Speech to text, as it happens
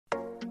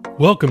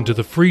Welcome to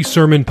the free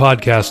sermon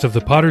podcast of the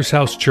Potter's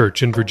House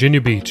Church in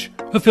Virginia Beach,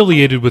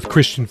 affiliated with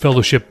Christian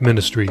Fellowship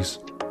Ministries.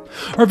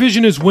 Our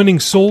vision is winning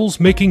souls,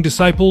 making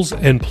disciples,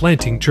 and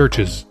planting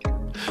churches.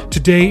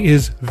 Today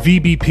is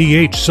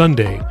VBPH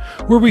Sunday,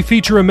 where we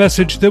feature a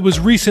message that was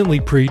recently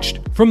preached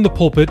from the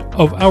pulpit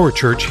of our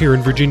church here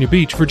in Virginia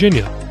Beach,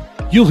 Virginia.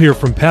 You'll hear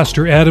from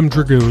Pastor Adam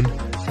Dragoon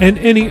and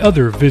any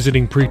other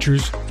visiting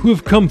preachers who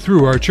have come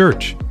through our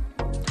church.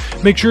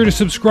 Make sure to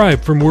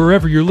subscribe from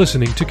wherever you're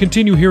listening to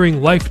continue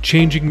hearing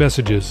life-changing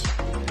messages.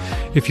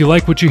 If you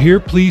like what you hear,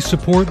 please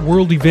support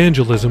world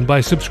evangelism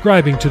by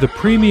subscribing to the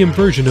premium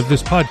version of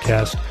this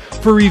podcast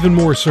for even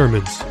more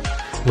sermons.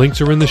 Links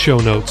are in the show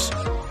notes.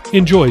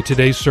 Enjoy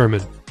today's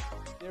sermon.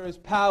 There is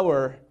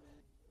power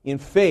in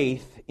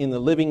faith in the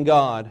living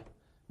God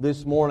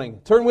this morning.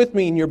 Turn with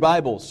me in your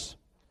Bibles.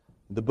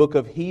 The book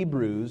of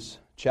Hebrews,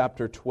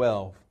 chapter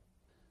 12.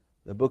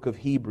 The book of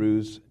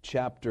Hebrews,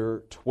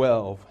 chapter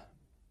 12.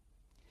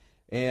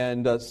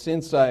 And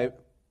since I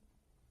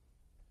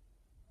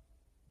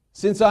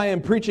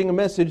am preaching a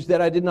message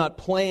that I did not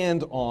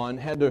plan on,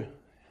 had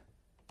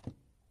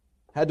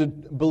to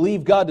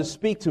believe God to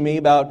speak to me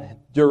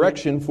about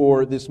direction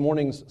for this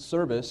morning's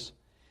service,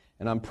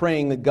 and I'm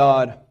praying that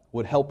God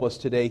would help us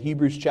today.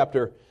 Hebrews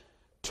chapter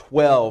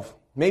 12.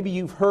 Maybe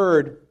you've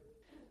heard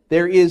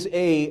there is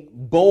a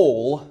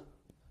bowl,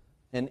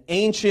 an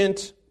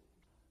ancient,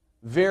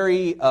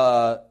 very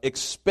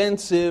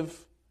expensive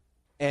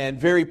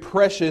and very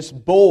precious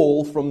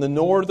bowl from the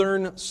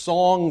Northern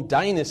Song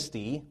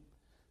Dynasty,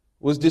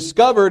 was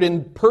discovered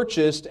and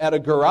purchased at a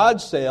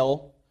garage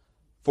sale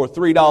for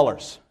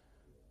 $3.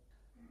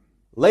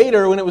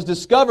 Later, when it was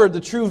discovered,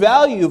 the true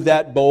value of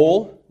that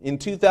bowl in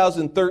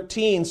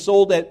 2013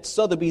 sold at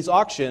Sotheby's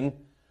auction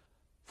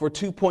for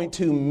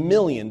 $2.2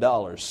 million.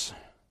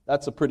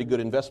 That's a pretty good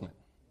investment.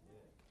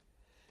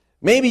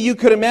 Maybe you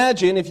could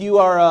imagine if you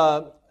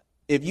are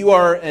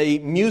a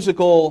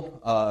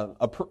musical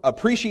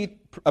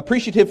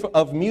appreciative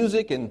of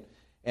music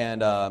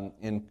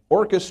and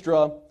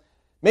orchestra,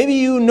 maybe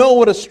you know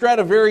what a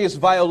Stradivarius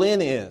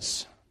violin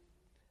is.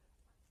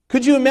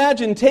 Could you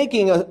imagine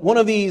taking one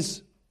of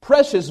these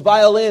precious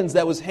violins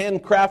that was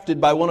handcrafted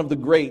by one of the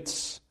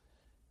greats,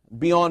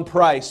 beyond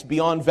price,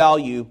 beyond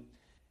value,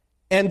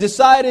 and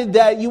decided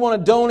that you want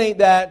to donate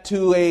that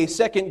to a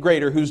second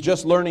grader who's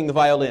just learning the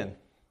violin,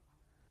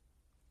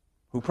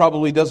 who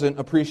probably doesn't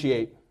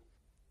appreciate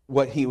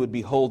what he would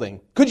be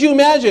holding? Could you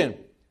imagine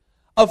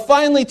a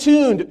finely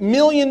tuned $1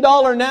 million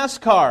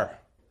NASCAR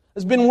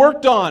has been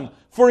worked on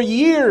for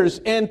years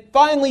and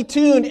finely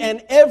tuned,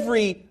 and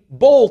every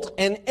bolt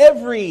and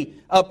every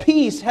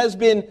piece has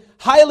been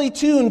highly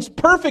tuned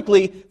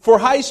perfectly for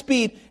high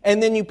speed,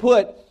 and then you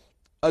put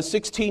a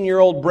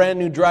 16-year-old brand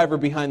new driver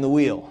behind the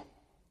wheel?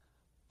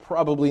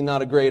 Probably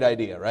not a great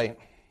idea, right?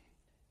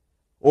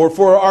 Or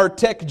for our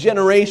tech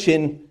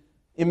generation,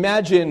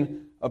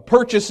 imagine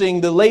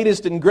purchasing the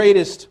latest and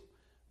greatest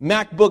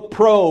MacBook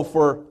Pro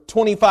for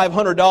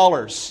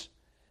 $2,500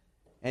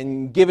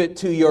 and give it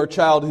to your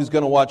child who's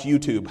going to watch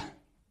YouTube.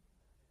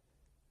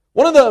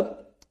 One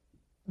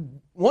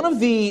of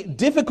the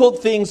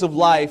difficult things of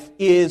life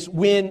is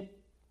when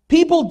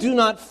people do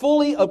not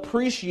fully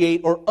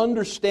appreciate or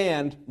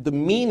understand the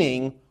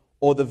meaning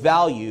or the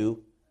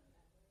value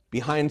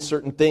behind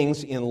certain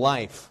things in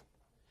life.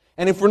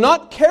 And if we're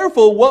not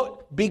careful,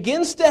 what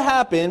begins to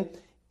happen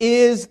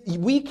is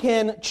we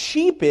can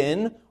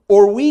cheapen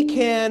or we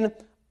can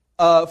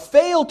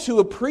fail to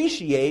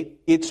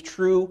appreciate its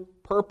true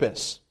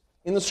purpose.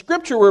 In the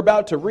scripture we're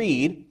about to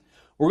read,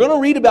 we're going to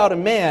read about a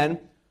man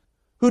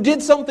who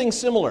did something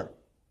similar.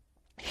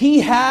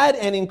 He had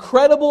an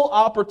incredible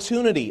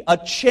opportunity, a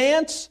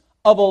chance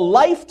of a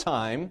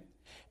lifetime,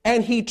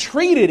 and he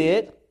treated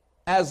it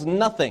as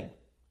nothing.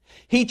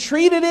 He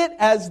treated it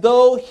as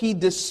though he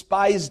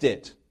despised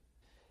it.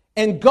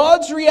 And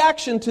God's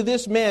reaction to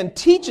this man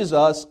teaches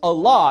us a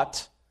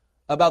lot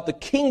about the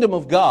kingdom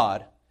of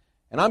God.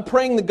 And I'm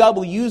praying that God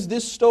will use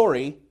this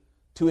story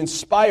to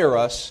inspire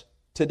us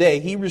today.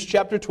 Hebrews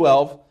chapter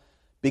 12,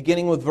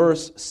 beginning with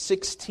verse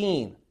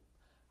 16.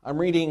 I'm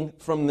reading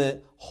from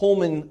the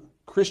Holman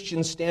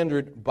Christian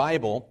Standard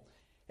Bible,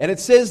 and it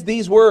says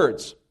these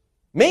words: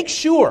 "Make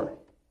sure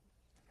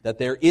that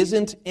there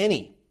isn't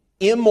any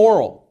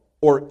immoral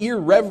or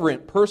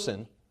irreverent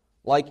person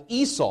like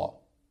Esau,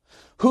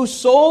 who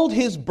sold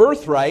his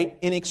birthright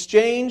in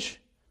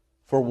exchange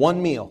for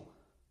one meal.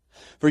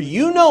 For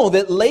you know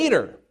that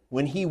later,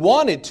 when he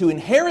wanted to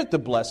inherit the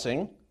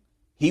blessing,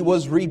 he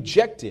was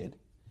rejected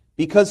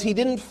because he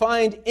didn't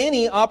find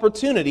any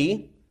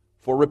opportunity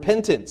for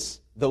repentance,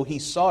 though he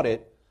sought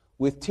it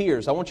with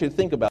tears." I want you to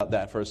think about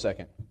that for a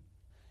second.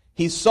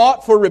 He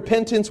sought for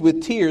repentance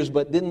with tears,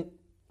 but didn't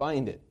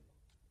find it.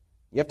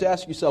 You have to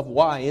ask yourself,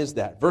 why is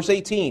that? Verse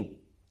 18.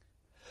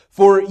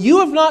 "For you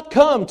have not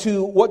come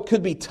to what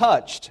could be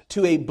touched,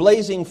 to a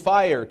blazing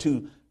fire,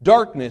 to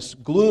darkness,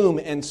 gloom,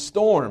 and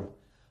storm,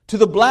 to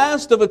the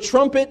blast of a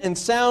trumpet and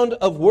sound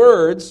of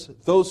words.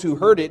 Those who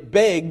heard it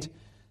begged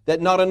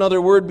that not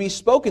another word be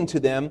spoken to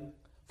them,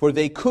 for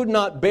they could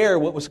not bear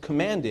what was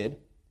commanded.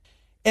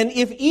 And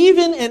if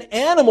even an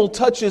animal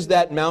touches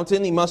that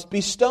mountain, he must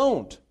be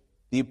stoned.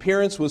 The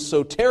appearance was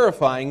so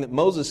terrifying that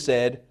Moses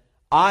said,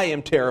 I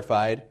am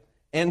terrified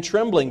and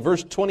trembling.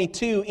 Verse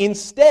 22,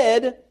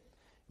 instead,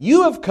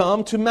 you have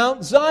come to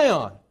Mount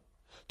Zion,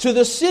 to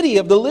the city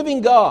of the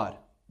living God,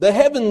 the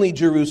heavenly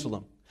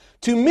Jerusalem,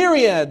 to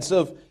myriads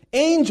of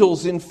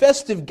angels in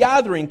festive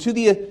gathering, to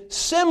the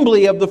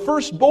assembly of the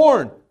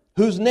firstborn,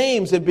 whose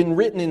names have been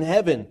written in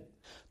heaven,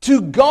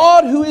 to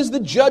God who is the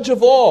judge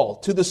of all,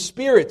 to the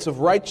spirits of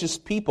righteous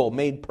people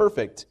made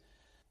perfect,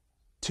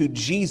 to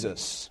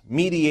Jesus,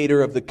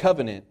 mediator of the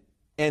covenant,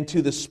 and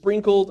to the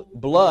sprinkled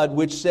blood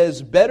which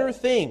says better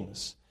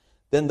things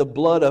than the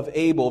blood of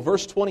Abel.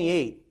 Verse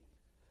 28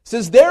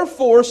 says,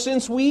 therefore,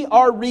 since we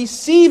are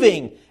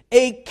receiving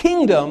a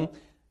kingdom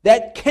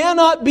that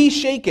cannot be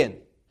shaken,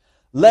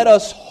 let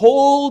us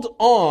hold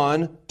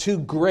on to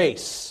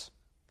grace,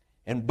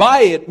 and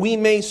by it we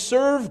may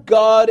serve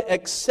God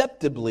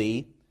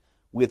acceptably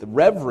with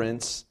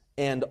reverence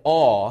and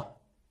awe,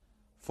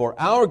 for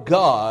our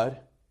God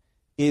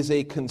is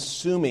a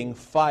consuming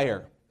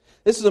fire.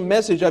 This is a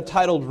message I've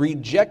titled,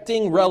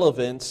 Rejecting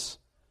Relevance,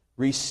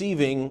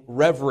 Receiving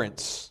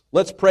Reverence.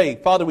 Let's pray.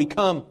 Father, we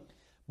come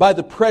by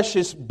the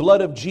precious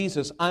blood of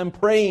Jesus. I'm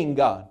praying,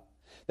 God,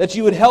 that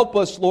you would help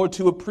us, Lord,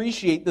 to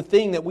appreciate the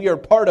thing that we are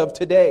part of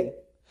today.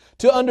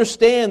 To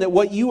understand that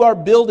what you are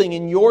building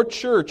in your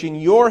church, in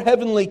your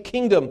heavenly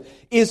kingdom,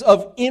 is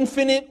of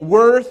infinite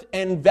worth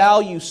and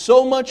value,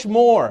 so much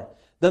more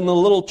than the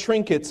little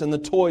trinkets and the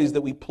toys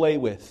that we play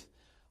with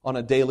on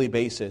a daily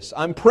basis.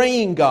 I'm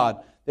praying,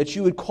 God, that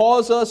you would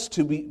cause us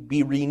to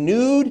be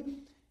renewed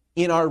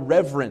in our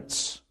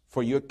reverence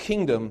for your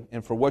kingdom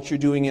and for what you're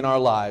doing in our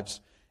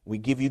lives. We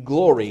give you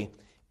glory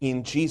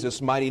in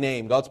Jesus' mighty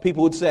name. God's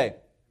people would say,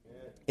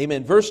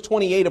 Amen. Verse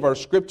 28 of our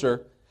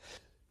scripture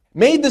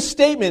made the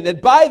statement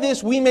that by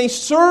this we may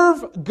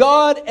serve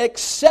God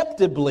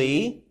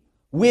acceptably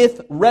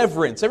with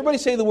reverence. Everybody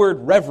say the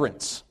word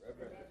reverence.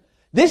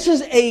 This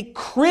is a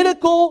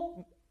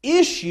critical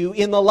issue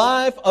in the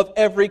life of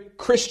every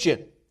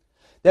Christian.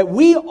 That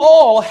we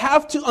all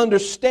have to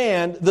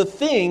understand the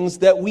things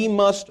that we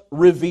must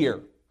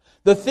revere.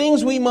 The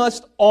things we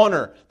must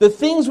honor. The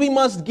things we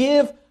must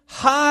give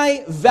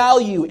high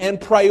value and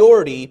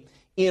priority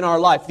in our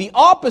life. The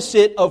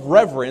opposite of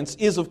reverence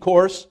is, of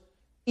course,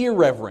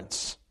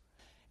 irreverence.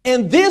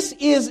 And this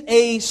is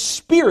a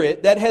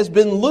spirit that has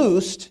been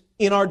loosed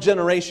in our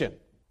generation.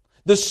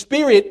 The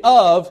spirit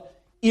of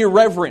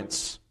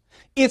irreverence.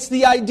 It's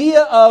the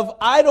idea of,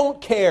 I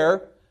don't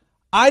care,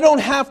 I don't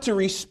have to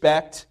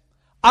respect,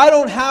 I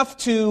don't have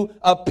to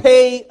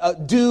pay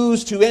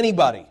dues to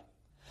anybody.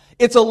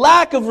 It's a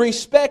lack of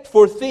respect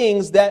for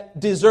things that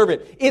deserve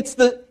it. It's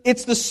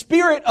the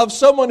spirit of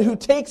someone who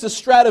takes a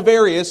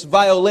Stradivarius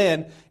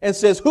violin and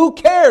says, who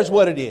cares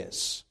what it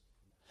is?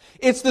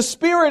 It's the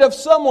spirit of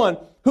someone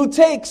who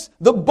takes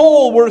the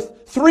bowl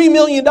worth $3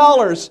 million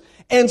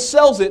and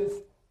sells it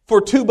for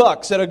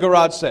 $2 at a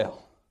garage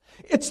sale.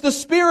 It's the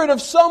spirit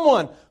of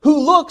someone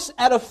who looks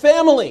at a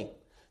family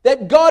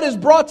that God has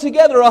brought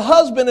together, a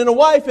husband and a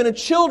wife and a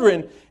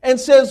children, and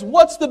says,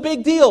 what's the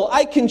big deal?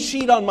 I can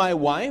cheat on my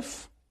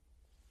wife.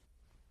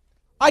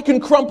 I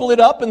can crumple it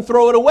up and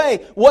throw it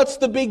away. What's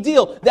the big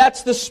deal?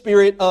 That's the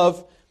spirit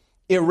of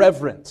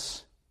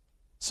irreverence.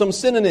 Some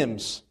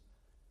synonyms: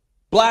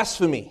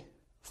 blasphemy,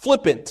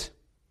 flippant,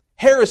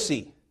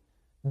 heresy,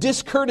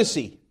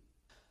 discourtesy,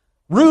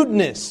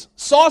 rudeness,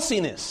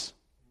 sauciness,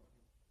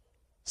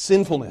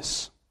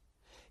 sinfulness.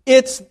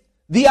 It's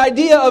the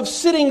idea of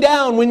sitting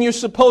down when you're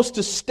supposed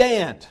to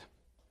stand.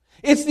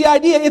 It's the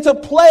idea, it's a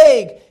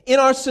plague in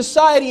our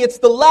society. It's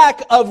the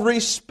lack of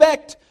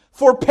respect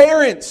for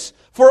parents,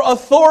 for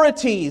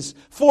authorities,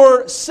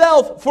 for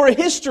self, for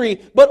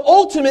history. But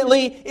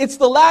ultimately, it's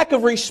the lack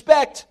of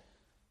respect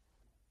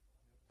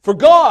for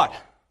God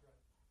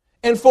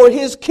and for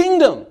His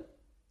kingdom.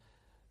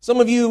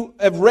 Some of you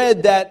have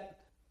read that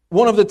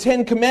one of the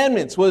 10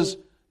 commandments was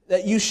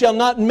that you shall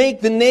not make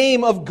the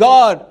name of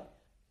God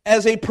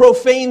as a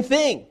profane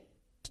thing.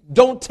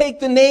 Don't take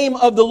the name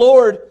of the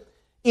Lord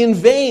in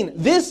vain.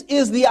 This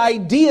is the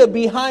idea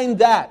behind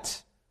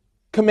that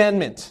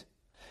commandment.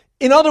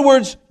 In other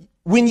words,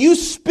 when you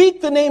speak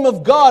the name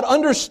of God,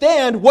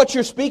 understand what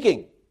you're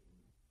speaking.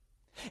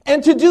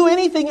 And to do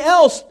anything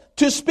else,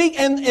 to speak,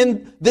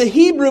 and the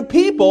Hebrew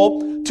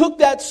people took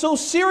that so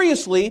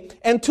seriously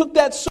and took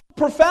that so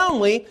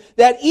profoundly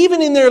that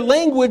even in their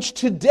language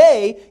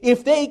today,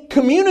 if they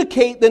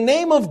communicate the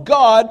name of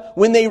God,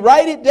 when they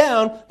write it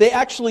down, they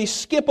actually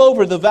skip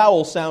over the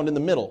vowel sound in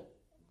the middle.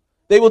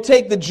 They will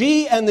take the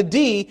G and the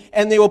D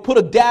and they will put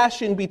a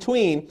dash in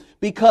between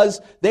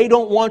because they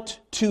don't want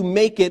to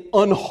make it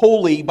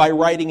unholy by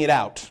writing it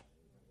out.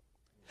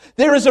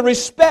 There is a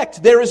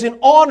respect, there is an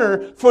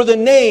honor for the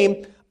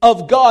name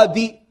of God.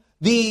 The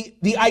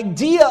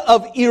idea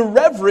of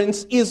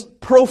irreverence is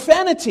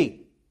profanity.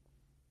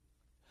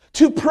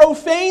 To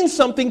profane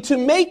something, to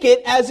make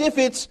it as if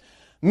it's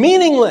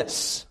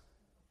meaningless.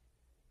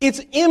 It's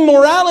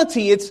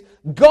immorality. It's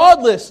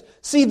godless.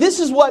 See, this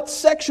is what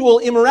sexual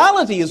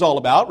immorality is all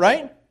about,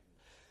 right?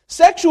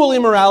 Sexual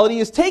immorality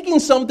is taking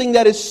something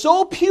that is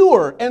so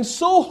pure and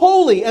so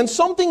holy and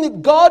something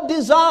that God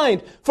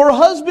designed for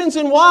husbands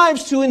and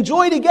wives to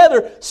enjoy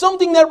together,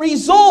 something that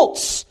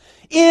results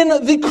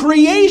in the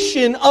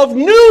creation of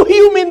new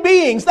human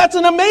beings. That's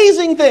an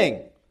amazing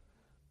thing.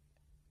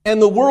 And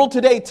the world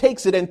today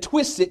takes it and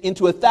twists it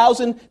into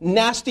 1,000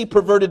 nasty,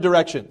 perverted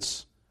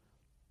directions.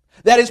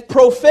 That is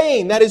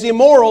profane, that is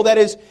immoral, that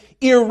is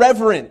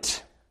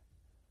irreverent.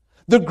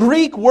 The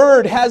Greek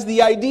word has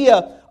the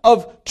idea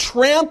of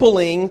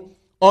trampling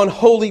on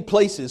holy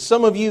places.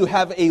 Some of you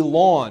have a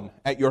lawn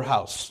at your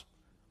house.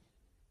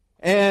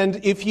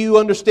 And if you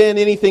understand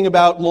anything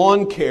about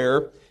lawn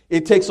care,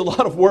 it takes a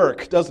lot of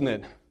work, doesn't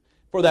it?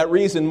 For that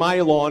reason, my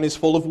lawn is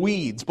full of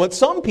weeds. But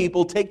some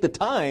people take the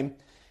time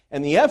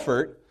and the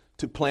effort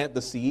to plant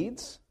the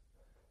seeds,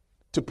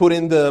 to put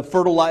in the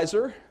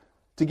fertilizer,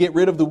 to get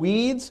rid of the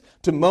weeds,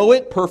 to mow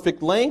it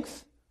perfect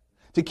length,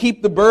 to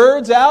keep the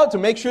birds out, to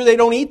make sure they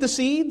don't eat the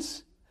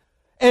seeds.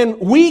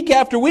 And week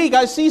after week,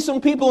 I see some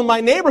people in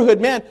my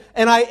neighborhood, man,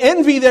 and I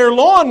envy their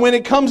lawn when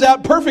it comes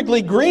out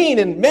perfectly green,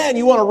 and man,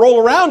 you want to roll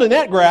around in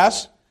that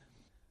grass.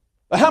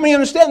 But how many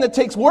understand that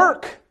takes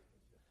work?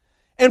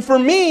 And for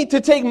me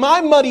to take my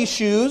muddy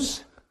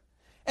shoes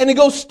and to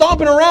go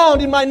stomping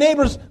around in my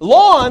neighbor's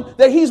lawn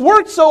that he's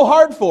worked so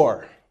hard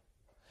for,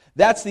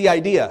 that's the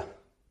idea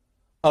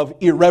of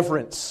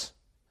irreverence,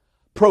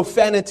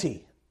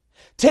 profanity.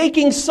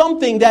 Taking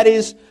something that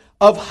is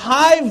of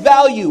high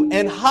value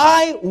and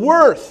high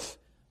worth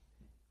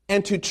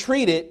and to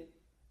treat it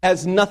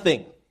as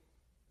nothing.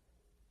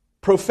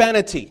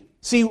 Profanity.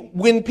 See,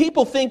 when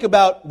people think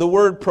about the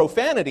word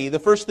profanity, the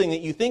first thing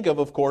that you think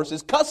of course,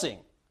 is cussing.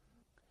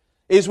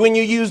 Is when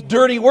you use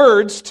dirty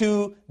words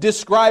to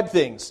describe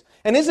things.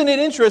 And isn't it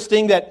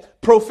interesting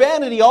that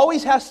profanity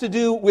always has to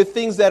do with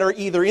things that are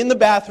either in the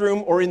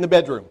bathroom or in the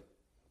bedroom?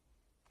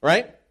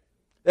 Right?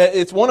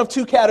 It's one of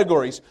two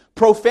categories.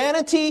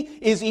 Profanity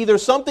is either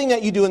something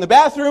that you do in the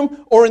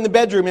bathroom or in the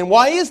bedroom. And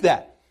why is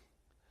that?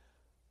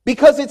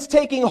 Because it's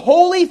taking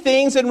holy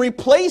things and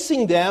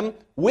replacing them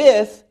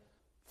with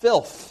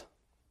filth,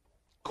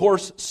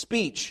 coarse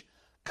speech,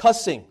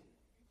 cussing.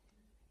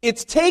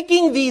 It's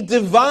taking the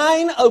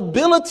divine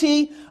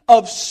ability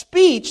of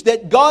speech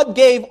that God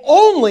gave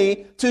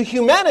only to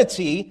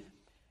humanity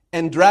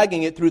and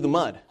dragging it through the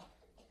mud.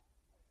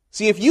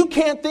 See, if you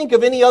can't think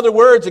of any other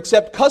words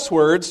except cuss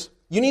words,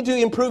 you need to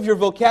improve your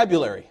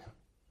vocabulary.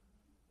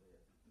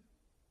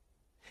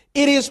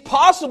 It is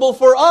possible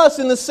for us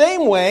in the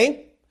same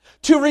way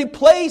to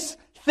replace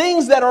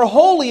things that are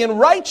holy and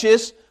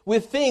righteous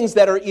with things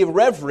that are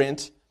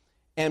irreverent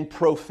and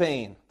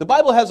profane. The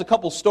Bible has a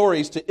couple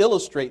stories to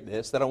illustrate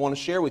this that I want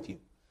to share with you.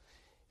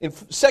 In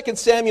 2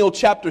 Samuel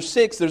chapter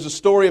 6, there's a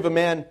story of a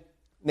man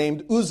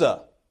named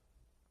Uzzah.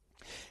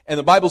 And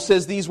the Bible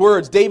says these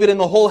words, David and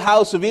the whole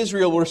house of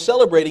Israel were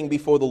celebrating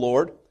before the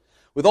Lord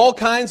with all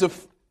kinds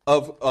of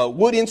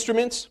wood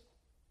instruments,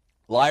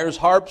 lyres,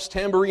 harps,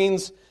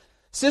 tambourines,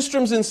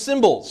 sistrums, and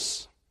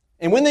cymbals.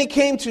 And when they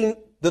came to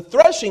the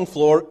threshing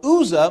floor,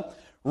 Uzzah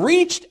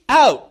reached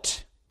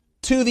out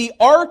to the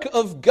ark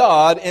of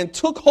God and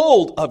took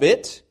hold of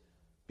it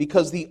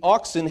because the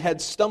oxen had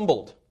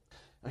stumbled.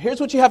 Now here's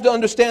what you have to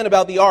understand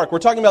about the ark. We're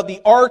talking about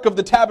the ark of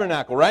the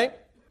tabernacle, right?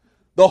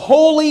 The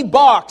holy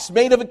box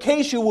made of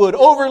acacia wood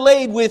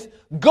overlaid with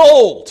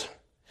gold.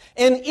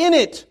 And in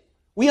it,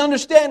 we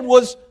understand,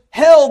 was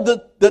held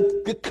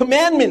the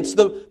commandments,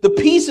 the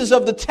pieces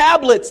of the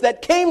tablets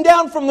that came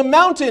down from the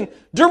mountain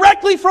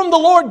directly from the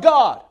Lord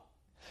God.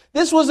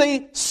 This was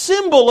a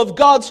symbol of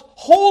God's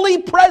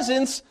holy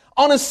presence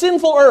on a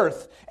sinful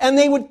earth. And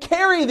they would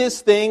carry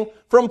this thing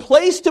from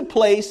place to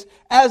place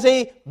as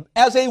a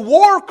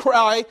war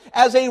cry,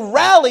 as a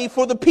rally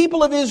for the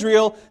people of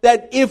Israel,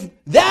 that if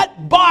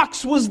that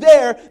box was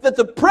there, that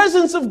the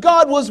presence of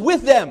God was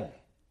with them.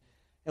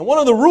 And one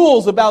of the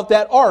rules about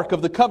that Ark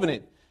of the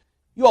Covenant,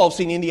 you all have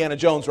seen Indiana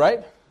Jones,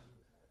 right?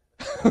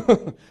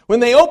 When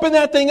they open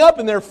that thing up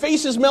and their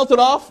faces melted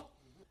off,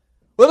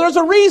 well, there's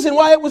a reason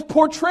why it was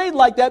portrayed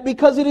like that,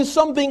 because it is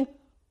something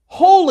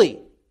holy.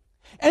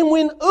 And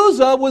when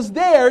Uzzah was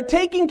there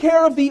taking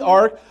care of the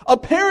ark,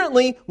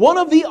 apparently one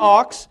of the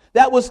ox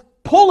that was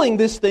pulling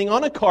this thing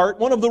on a cart,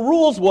 one of the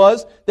rules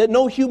was that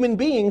no human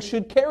being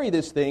should carry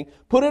this thing,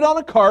 put it on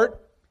a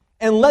cart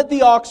and let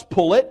the ox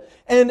pull it.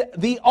 And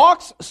the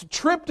ox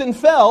tripped and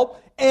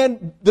fell,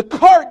 and the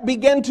cart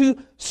began to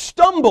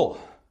stumble.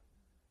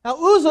 Now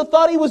Uzzah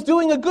thought he was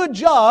doing a good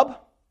job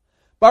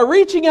by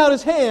reaching out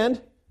his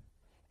hand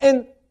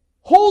and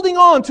holding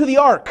on to the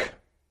ark.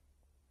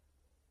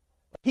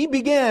 He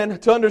began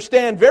to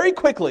understand very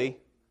quickly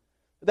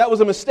that was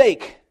a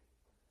mistake.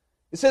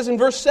 It says in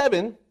verse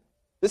 7,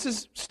 this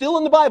is still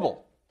in the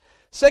Bible,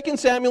 2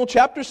 Samuel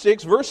chapter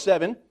 6, verse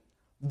 7,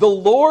 the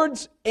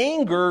Lord's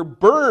anger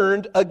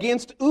burned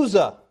against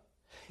Uzzah,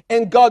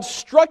 and God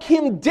struck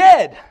him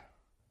dead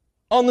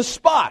on the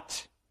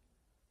spot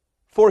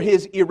for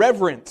his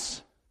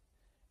irreverence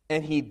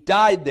and he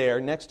died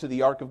there next to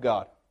the ark of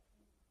God.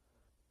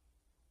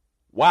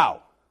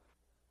 Wow.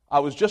 I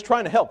was just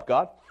trying to help,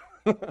 God.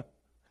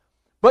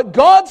 But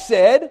God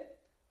said,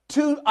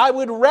 I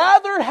would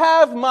rather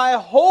have my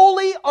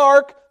holy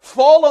ark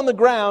fall on the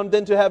ground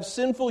than to have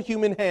sinful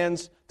human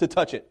hands to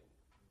touch it.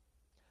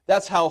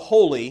 That's how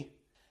holy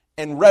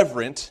and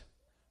reverent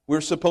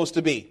we're supposed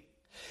to be.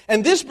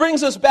 And this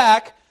brings us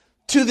back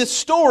to the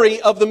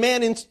story of the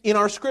man in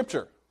our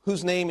scripture,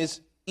 whose name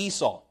is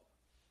Esau.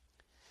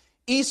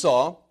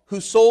 Esau, who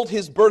sold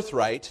his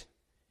birthright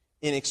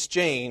in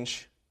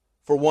exchange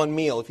for one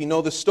meal. If you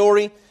know the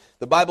story,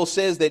 the Bible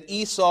says that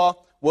Esau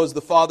was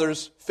the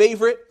father's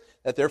favorite,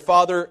 that their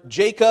father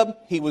Jacob,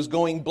 he was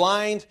going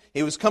blind,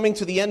 he was coming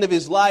to the end of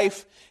his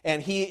life,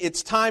 and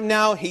it's time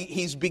now,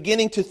 he's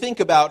beginning to think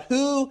about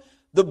who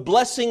the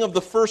blessing of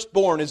the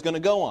firstborn is going to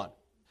go on.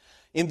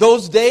 In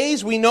those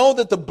days, we know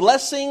that the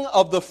blessing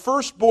of the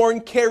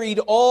firstborn carried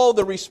all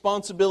the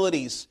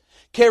responsibilities,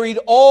 carried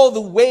all the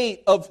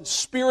weight of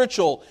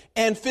spiritual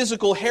and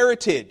physical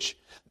heritage.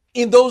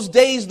 In those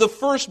days, the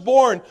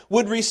firstborn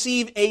would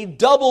receive a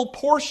double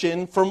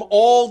portion from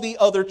all the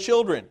other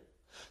children.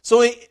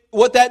 So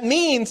what that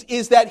means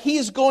is that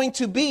he's going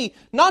to be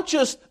not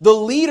just the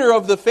leader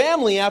of the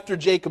family after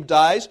Jacob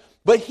dies,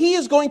 but he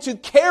is going to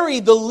carry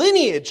the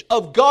lineage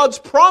of God's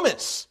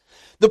promise.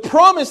 The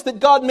promise that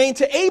God made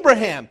to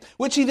Abraham,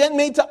 which he then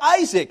made to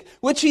Isaac,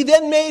 which he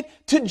then made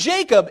to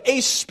Jacob.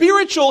 A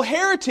spiritual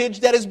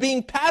heritage that is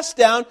being passed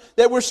down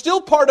that we're still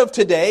part of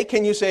today.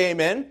 Can you say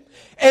amen?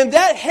 And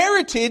that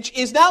heritage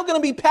is now going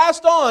to be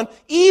passed on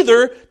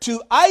either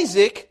to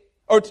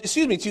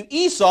to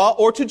Esau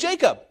or to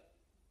Jacob.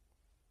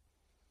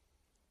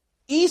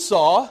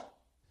 Esau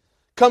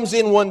comes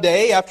in one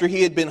day after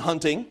he had been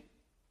hunting.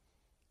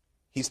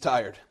 He's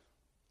tired.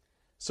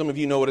 Some of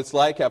you know what it's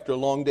like after a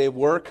long day of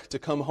work to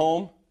come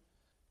home,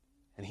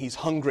 and he's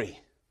hungry.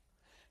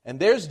 And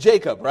there's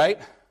Jacob, right?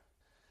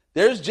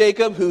 There's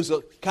Jacob, who's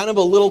kind of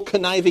a little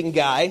conniving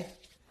guy,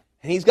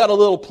 and he's got a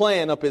little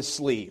plan up his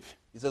sleeve.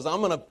 He says,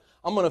 I'm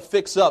gonna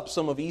fix up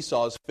some of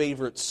Esau's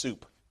favorite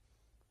soup.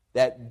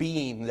 That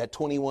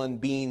 21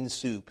 bean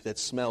soup that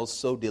smells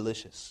so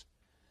delicious.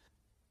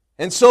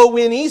 And so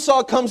when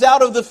Esau comes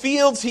out of the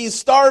fields, he's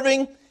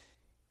starving,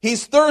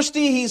 he's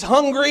thirsty, he's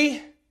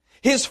hungry,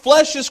 his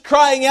flesh is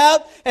crying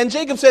out, and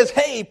Jacob says,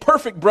 hey,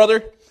 perfect,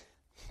 brother.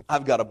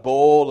 I've got a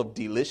bowl of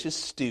delicious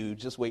stew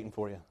just waiting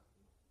for you.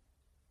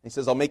 He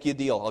says, I'll make you a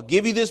deal. I'll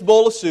give you this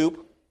bowl of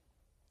soup.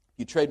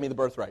 You trade me the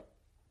birthright.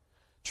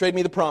 Trade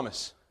me the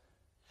promise.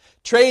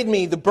 Trade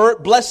me the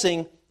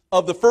blessing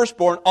of the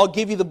firstborn. I'll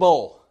give you the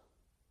bowl.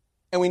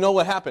 And we know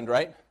what happened,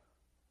 right?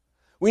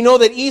 We know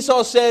that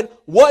Esau said,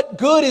 what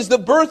good is the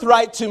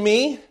birthright to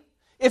me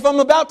if I'm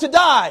about to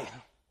die?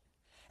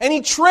 And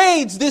he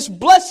trades this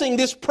blessing,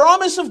 this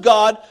promise of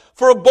God,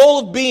 for a bowl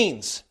of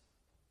beans.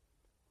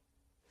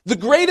 The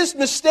greatest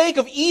mistake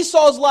of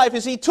Esau's life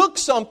is he took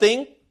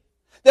something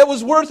that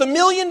was worth $1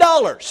 million.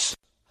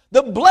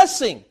 The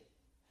blessing.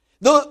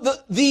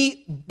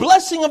 The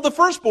blessing of the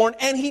firstborn,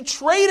 and he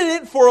traded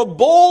it for a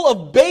bowl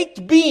of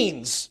baked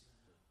beans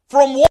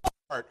from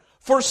Walmart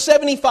for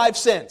 75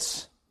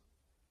 cents.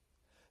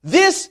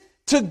 This,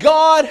 to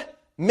God,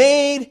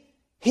 made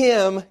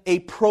him a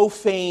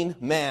profane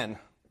man.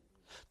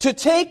 To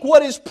take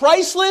what is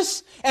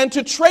priceless and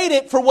to trade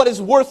it for what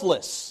is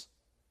worthless.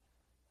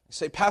 You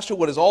say, Pastor,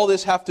 what does all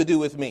this have to do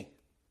with me?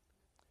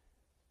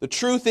 The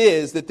truth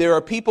is that there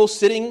are people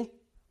sitting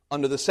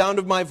under the sound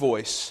of my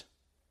voice.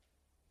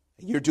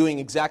 You're doing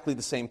exactly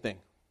the same thing.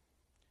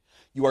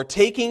 You are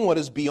taking what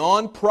is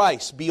beyond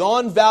price,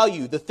 beyond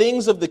value, the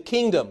things of the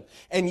kingdom,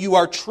 and you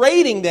are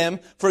trading them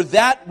for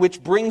that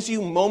which brings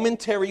you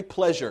momentary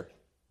pleasure.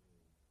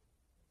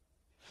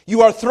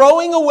 You are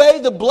throwing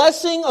away the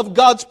blessing of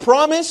God's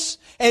promise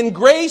and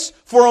grace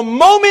for a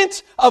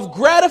moment of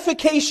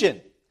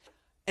gratification.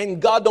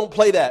 And God don't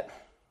play that.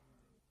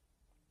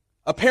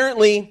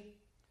 Apparently,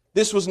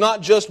 this was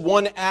not just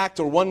one act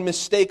or one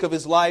mistake of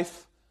his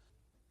life,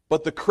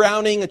 but the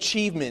crowning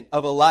achievement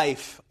of a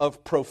life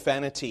of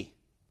profanity,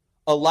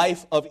 a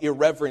life of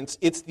irreverence.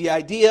 It's the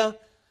idea,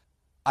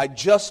 I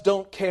just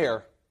don't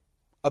care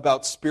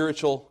about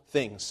spiritual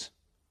things.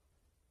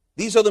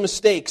 These are the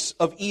mistakes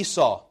of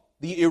Esau,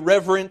 the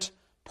irreverent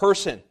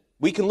person.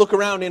 We can look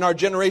around in our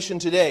generation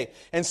today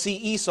and see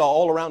Esau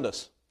all around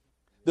us.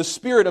 The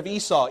spirit of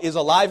Esau is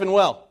alive and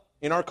well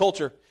in our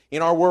culture,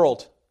 in our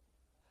world.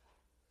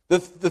 The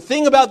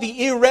thing about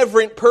the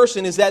irreverent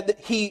person is that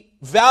he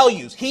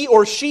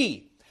or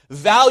she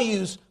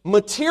values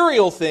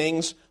material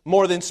things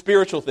more than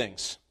spiritual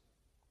things.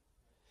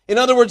 In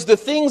other words, the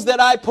things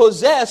that I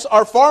possess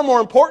are far more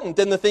important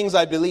than the things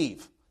I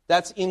believe.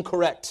 That's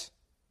incorrect.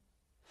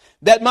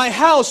 That my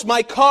house,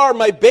 my car,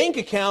 my bank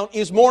account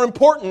is more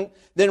important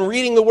than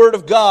reading the Word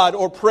of God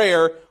or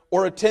prayer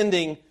or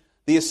attending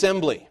the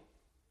assembly.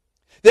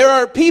 There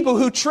are people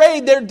who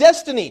trade their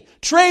destiny,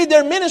 trade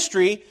their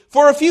ministry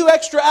for a few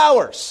extra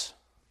hours.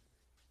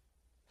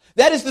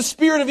 That is the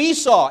spirit of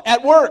Esau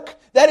at work.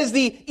 That is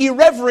the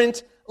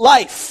irreverent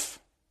life.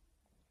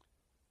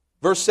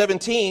 Verse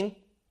 17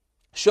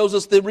 shows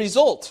us the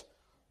result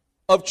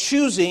of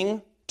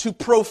choosing to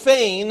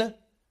profane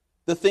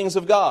the things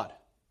of God.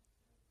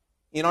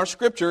 In our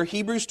scripture,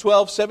 Hebrews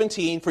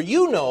 12:17, for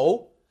you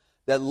know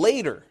that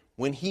later,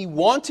 when he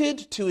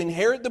wanted to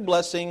inherit the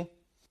blessing,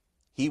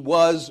 he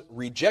was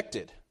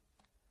rejected.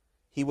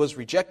 He was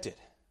rejected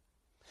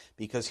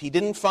because he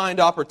didn't find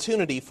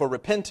opportunity for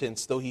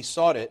repentance, though he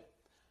sought it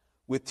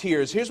with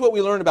tears. Here's what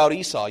we learn about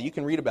Esau. You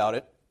can read about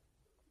it.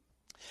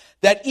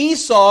 That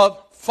Esau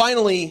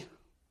finally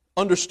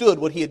understood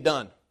what he had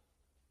done.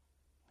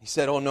 He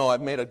said, oh no,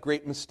 I've made a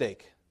great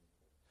mistake.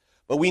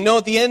 But we know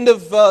at the end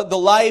of the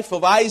life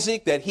of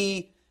Isaac that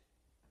he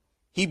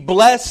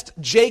blessed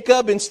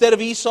Jacob instead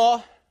of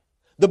Esau.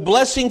 The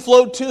blessing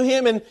flowed to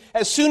him, and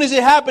as soon as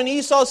it happened,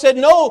 Esau said,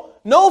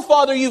 no,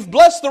 Father, you've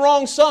blessed the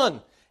wrong son.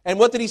 And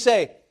what did he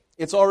say?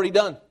 It's already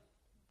done.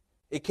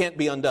 It can't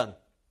be undone.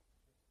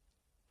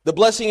 The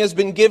blessing has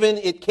been given,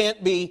 it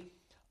can't be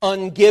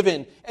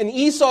ungiven. And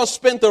Esau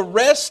spent the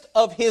rest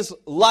of his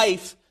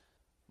life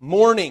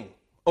mourning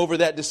over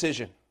that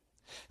decision.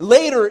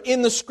 Later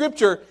in the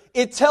scripture,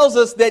 it tells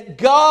us that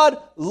God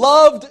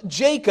loved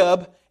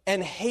Jacob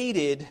and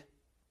hated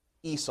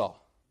Esau.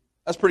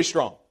 That's pretty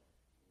strong.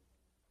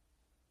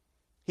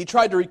 He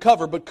tried to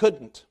recover but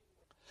couldn't.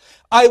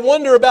 I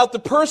wonder about the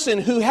person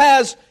who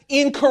has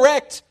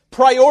incorrect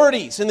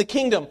priorities in the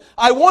kingdom.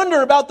 I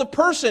wonder about the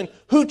person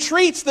who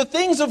treats the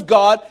things of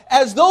God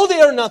as though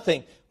they are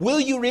nothing. Will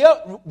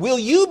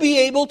you be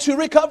able to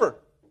recover?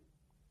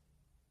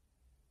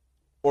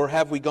 Or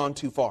have we gone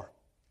too far?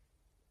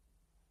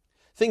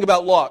 Think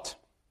about Lot.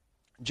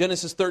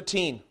 Genesis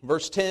 13,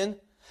 verse 10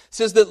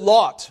 says that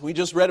Lot, we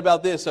just read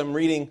about this. I'm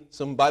reading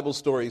some Bible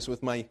stories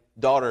with my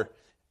daughter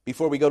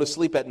before we go to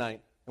sleep at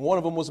night. And one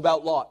of them was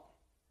about Lot.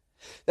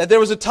 That there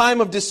was a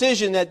time of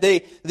decision that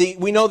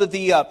we know that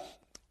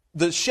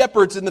the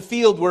shepherds in the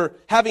field were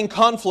having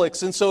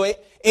conflicts. And so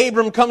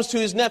Abram comes to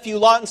his nephew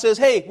Lot and says,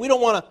 hey, we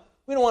don't want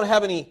to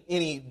have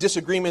any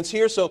disagreements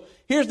here. So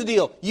here's the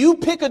deal. You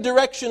pick a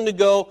direction to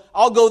go,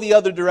 I'll go the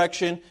other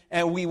direction,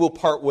 and we will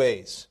part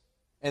ways.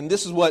 And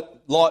this is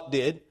what Lot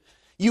did.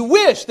 You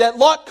wish that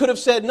Lot could have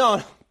said,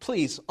 no,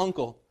 please,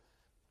 uncle,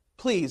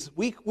 please,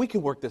 we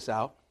can work this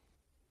out.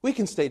 We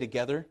can stay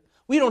together.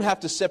 We don't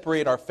have to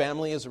separate our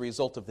family as a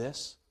result of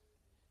this.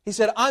 He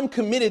said, I'm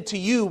committed to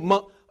you,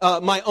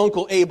 my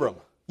uncle Abram.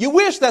 You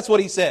wish that's what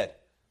he said.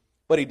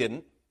 But he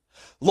didn't.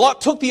 Lot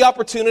took the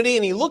opportunity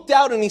and he looked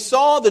out and he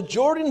saw the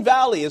Jordan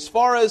Valley as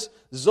far as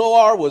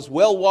Zoar was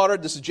well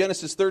watered. This is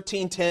Genesis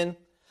 13:10.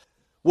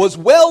 Was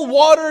well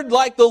watered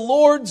like the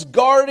Lord's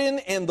garden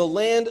and the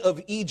land of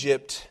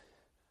Egypt.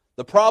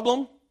 The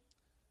problem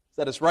is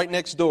that it's right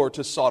next door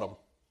to Sodom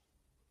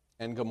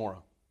and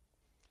Gomorrah.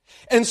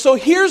 And so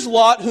here's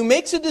Lot who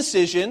makes a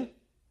decision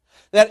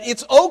that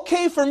it's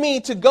okay for me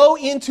to go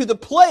into the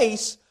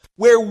place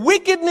where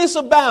wickedness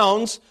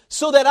abounds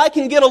so that I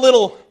can get a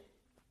little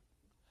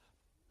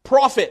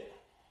profit.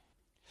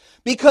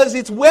 Because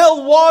it's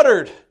well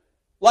watered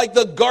like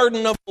the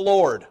garden of the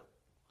Lord.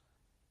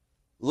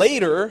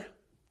 Later,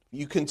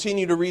 you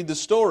continue to read the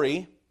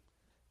story,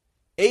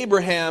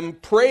 Abraham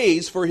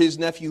prays for his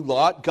nephew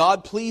Lot.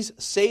 God, please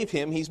save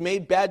him. He's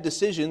made bad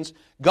decisions.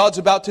 God's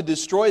about to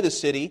destroy the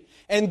city.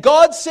 And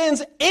God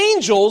sends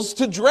angels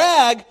to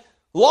drag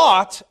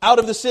Lot out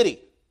of the city.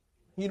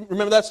 You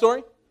remember that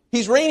story?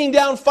 He's raining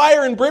down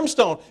fire and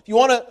brimstone. If you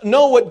want to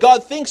know what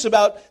God thinks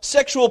about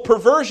sexual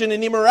perversion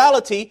and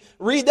immorality,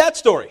 read that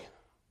story.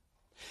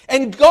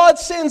 And God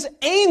sends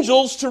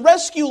angels to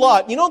rescue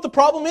Lot. You know what the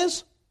problem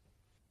is?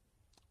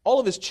 All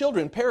of his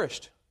children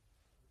perished.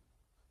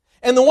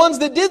 And the ones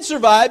that did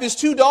survive, his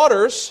two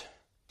daughters,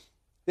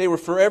 they were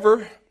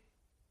forever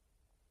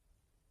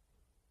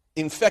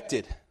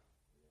infected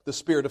with the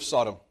spirit of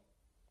Sodom.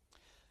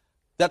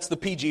 That's the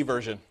PG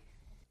version.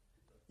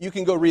 You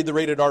can go read the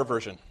rated R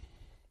version.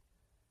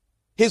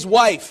 His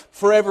wife,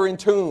 forever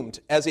entombed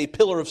as a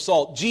pillar of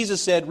salt.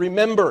 Jesus said,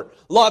 remember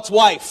Lot's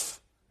wife.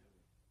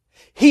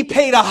 He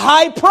paid a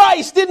high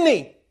price, didn't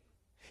he?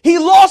 He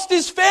lost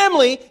his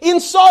family in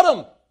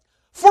Sodom.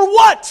 For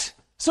what?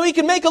 So he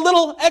can make a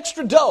little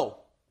extra dough.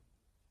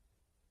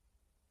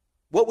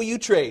 What will you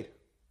trade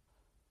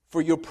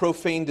for your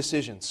profane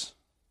decisions?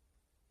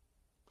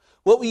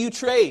 What will you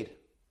trade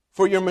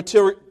for your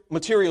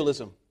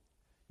materialism,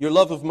 your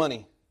love of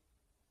money,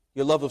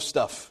 your love of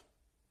stuff?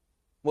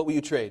 What will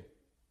you trade?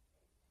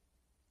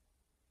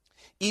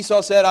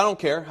 Esau said, I don't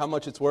care how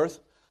much it's worth.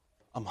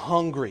 I'm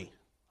hungry.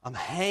 I'm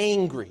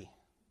hangry.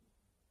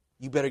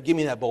 You better give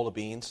me that bowl of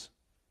beans.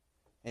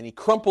 And he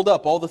crumpled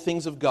up all the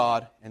things of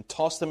God and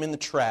tossed them in the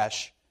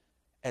trash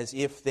as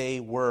if they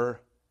were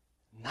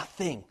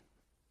nothing.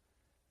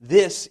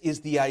 This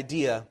is the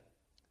idea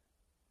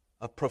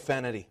of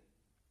profanity.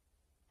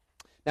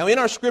 Now in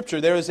our scripture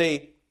there is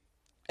an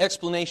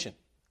explanation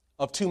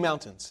of two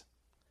mountains.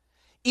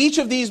 Each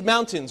of these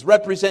mountains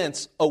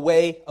represents a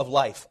way of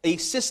life, a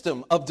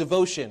system of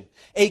devotion,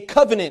 a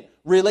covenant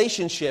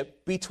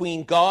relationship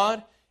between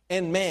God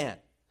and man.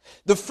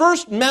 The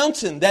first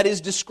mountain that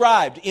is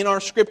described in our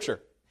scripture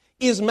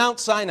is Mount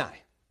Sinai.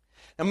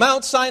 Now,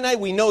 Mount Sinai,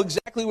 we know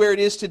exactly where it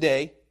is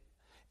today,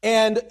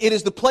 and it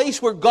is the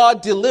place where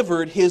God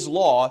delivered His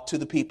law to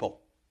the people.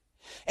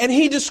 And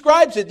he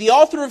describes it, the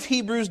author of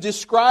Hebrews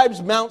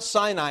describes Mount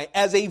Sinai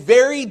as a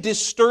very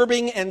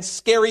disturbing and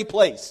scary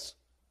place.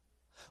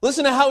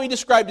 Listen to how he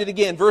described it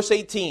again, verse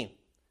 18.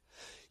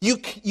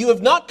 You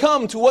have not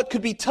come to what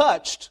could be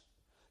touched,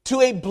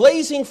 to a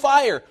blazing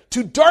fire,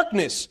 to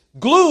darkness,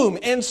 gloom,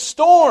 and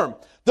storm,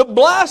 the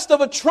blast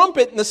of a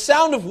trumpet and the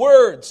sound of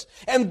words.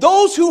 And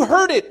those who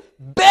heard it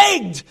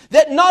begged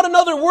that not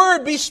another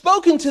word be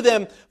spoken to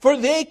them, for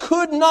they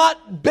could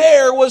not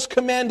bear was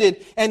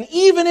commanded. And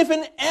even if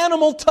an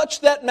animal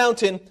touched that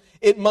mountain,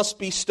 it must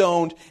be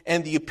stoned.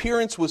 And the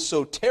appearance was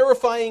so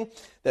terrifying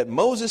that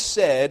Moses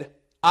said,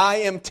 I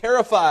am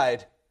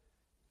terrified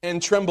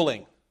and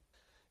trembling.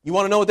 You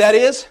want to know what that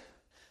is?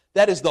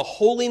 That is the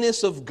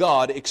holiness of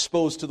God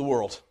exposed to the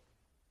world.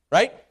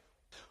 Right?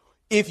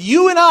 If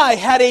you and I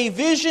had a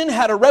vision,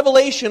 had a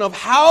revelation of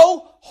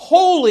how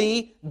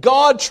holy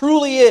God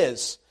truly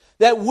is,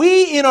 that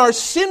we in our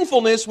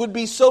sinfulness would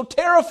be so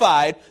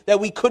terrified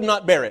that we could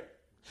not bear it.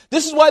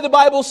 This is why the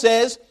Bible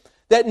says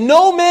that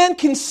no man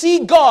can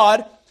see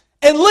God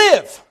and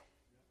live.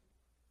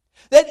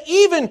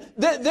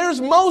 There's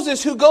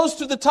Moses who goes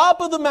to the top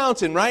of the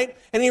mountain, right?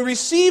 And he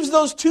receives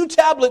those 2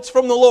 tablets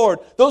from the Lord,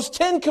 those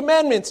 10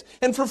 commandments.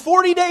 And for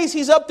 40 days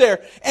he's up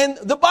there. And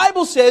the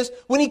Bible says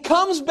when he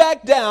comes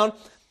back down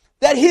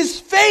that his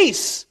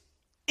face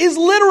is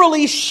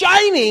literally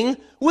shining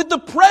with the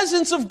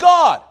presence of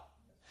God.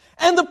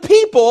 And the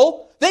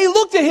people, they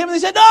looked at him and they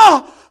said,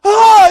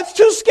 it's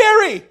too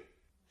scary.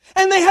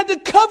 And they had to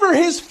cover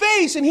his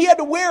face and he had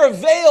to wear a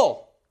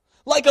veil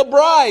like a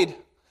bride.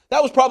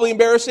 That was probably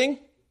embarrassing.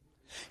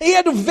 He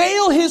had to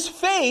veil his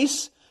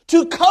face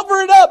to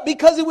cover it up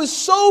because it was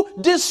so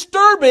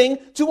disturbing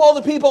to all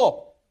the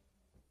people.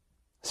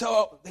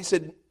 So they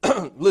said,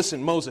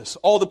 listen, Moses.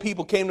 All the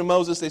people came to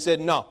Moses. They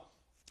said, no,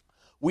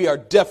 we are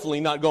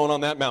definitely not going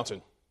on that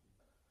mountain.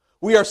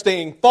 We are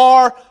staying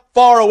far,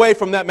 far away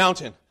from that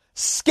mountain.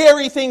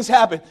 Scary things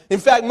happen. In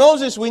fact,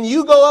 Moses, when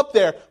you go up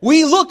there,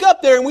 we look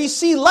up there and we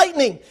see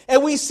lightning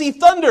and we see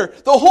thunder.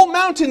 The whole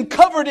mountain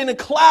covered in a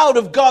cloud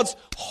of God's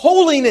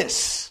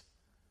holiness.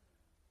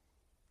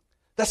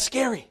 That's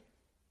scary.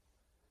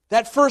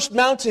 That first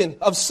mountain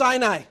of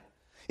Sinai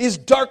is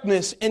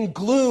darkness and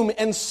gloom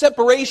and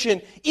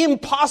separation.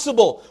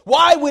 Impossible.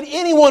 Why would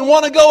anyone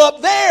want to go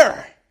up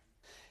there?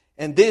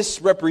 And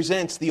this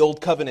represents the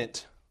old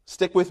covenant.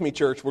 Stick with me,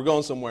 church. We're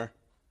going somewhere.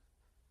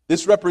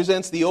 This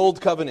represents the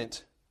old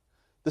covenant,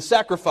 the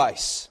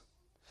sacrifice,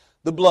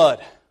 the blood.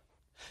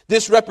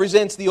 This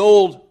represents the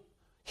old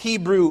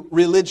Hebrew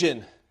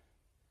religion.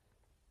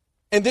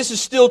 And this is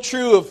still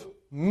true of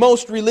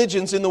most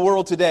religions in the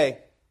world today.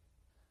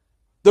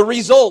 The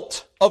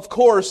result, of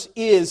course,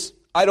 is,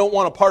 I don't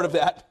want a part of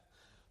that.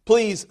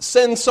 Please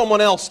send someone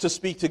else to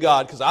speak to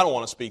God because I don't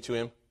want to speak to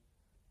Him.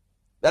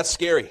 That's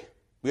scary.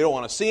 We don't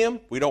want to see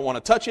Him. We don't want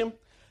to touch Him.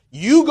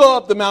 You go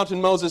up the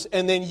mountain, Moses,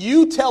 and then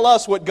you tell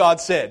us what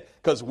God said,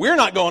 because we're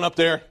not going up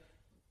there.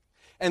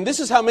 And this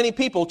is how many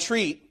people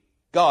treat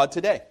God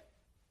today.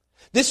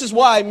 This is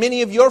why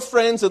many of your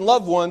friends and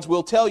loved ones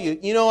will tell you,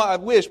 I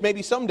wish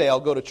maybe someday I'll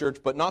go to church,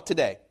 but not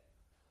today.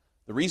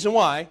 The reason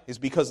why is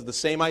because of the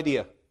same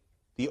idea,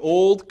 the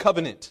old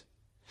covenant.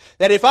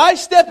 That if I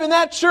step in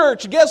that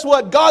church, guess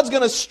what? God's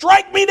going to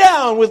strike me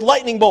down with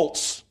lightning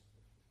bolts.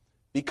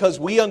 Because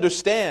we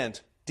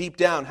understand deep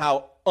down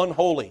how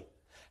unholy,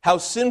 how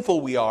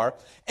sinful we are.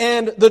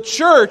 And the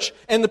church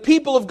and the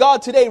people of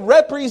God today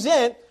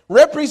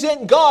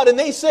represent God, and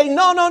they say,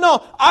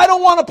 no, I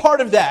don't want a part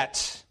of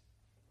that.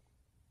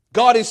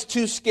 God is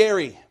too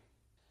scary.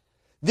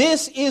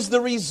 This is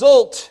the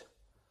result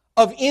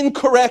of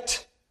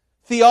incorrect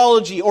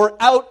theology or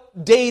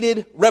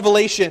outdated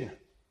revelation.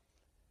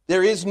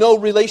 There is no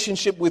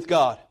relationship with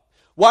God.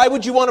 Why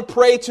would you want to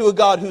pray to a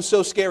God who's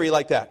so scary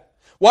like that?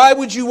 Why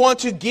would you want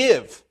to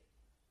give?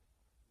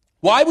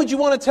 Why would you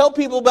want to tell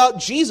people about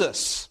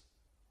Jesus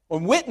or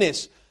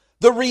witness?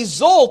 The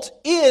result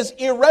is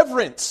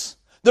irreverence.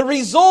 The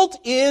result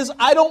is,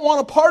 I don't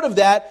want a part of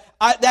that.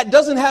 That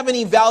doesn't have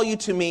any value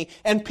to me.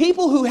 And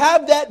people who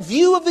have that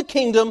view of the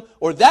kingdom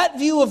or that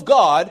view of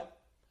God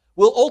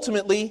will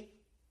ultimately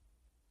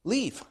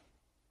leave.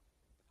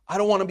 I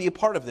don't want to be a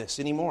part of this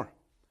anymore.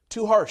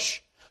 Too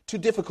harsh, too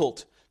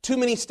difficult, too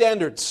many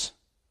standards.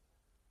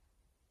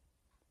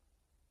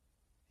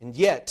 And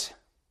yet,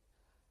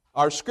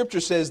 our scripture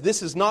says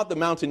this is not the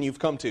mountain you've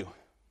come to.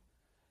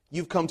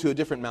 You've come to a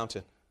different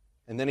mountain.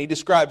 And then he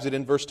describes it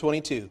in verse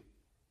 22.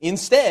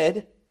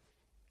 Instead,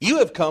 you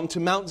have come to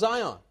Mount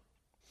Zion,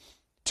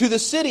 to the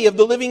city of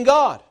the living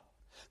God,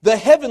 the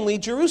heavenly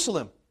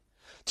Jerusalem,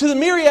 to the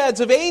myriads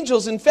of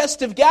angels in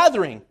festive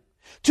gathering,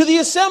 to the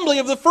assembly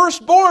of the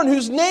firstborn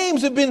whose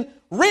names have been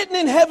written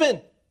in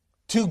heaven,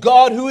 to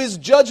God who is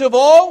judge of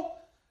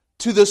all,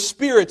 to the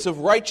spirits of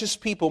righteous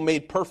people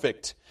made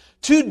perfect,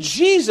 to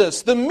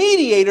Jesus, the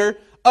mediator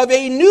of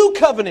a new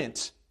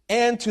covenant,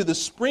 and to the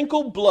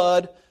sprinkled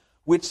blood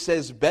which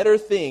says better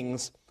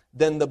things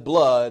than the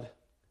blood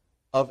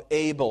of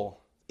Abel.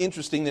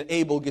 Interesting that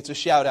Abel gets a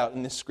shout out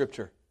in this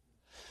scripture.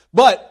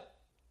 But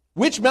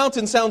which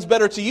mountain sounds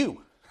better to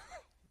you?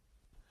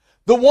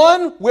 The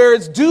one where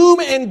it's doom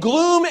and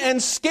gloom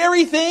and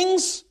scary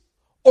things,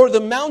 or the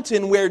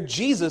mountain where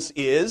Jesus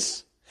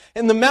is,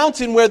 and the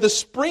mountain where the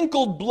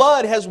sprinkled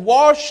blood has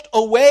washed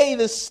away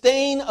the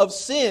stain of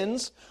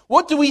sins?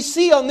 What do we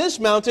see on this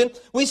mountain?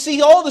 We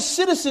see all the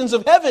citizens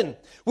of heaven.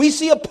 We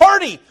see a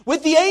party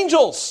with the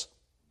angels.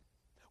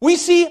 We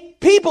see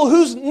people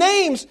whose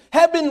names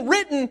have been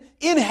written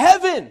in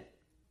heaven.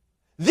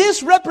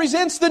 This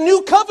represents the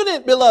new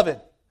covenant,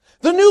 beloved.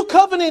 The new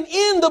covenant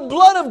in the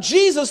blood of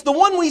Jesus, the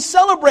one we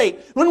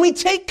celebrate when we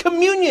take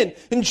communion.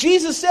 And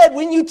Jesus said,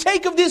 when you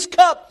take of this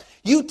cup,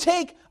 you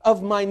take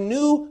of my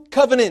new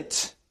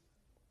covenant.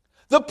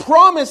 The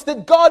promise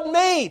that God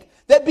made,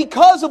 that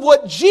because of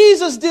what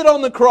Jesus did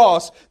on the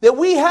cross, that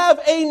we have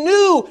a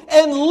new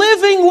and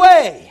living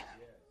way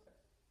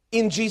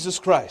in Jesus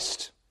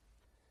Christ.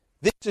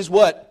 This is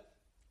what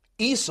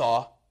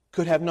Esau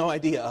could have no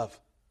idea of.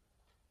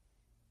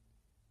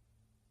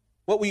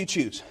 What will you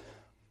choose?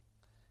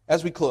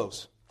 As we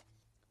close,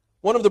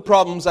 one of the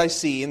problems I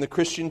see in the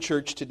Christian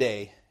church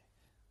today,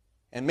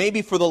 and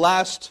maybe for the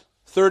last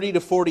 30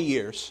 to 40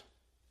 years,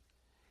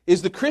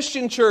 is the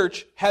Christian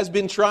church has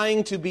been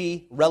trying to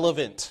be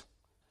relevant.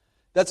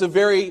 That's a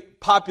very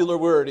popular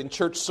word in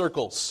church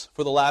circles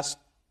for the last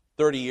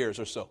 30 years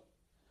or so.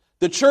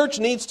 The church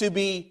needs to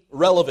be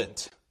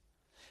relevant.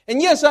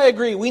 And yes, I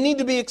agree, we need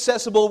to be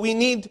accessible. We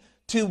need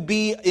to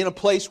be in a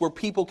place where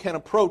people can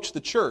approach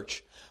the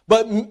church.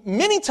 But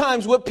many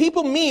times what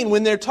people mean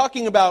when they're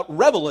talking about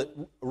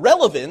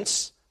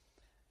relevance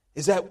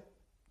is that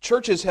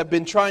churches have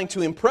been trying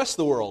to impress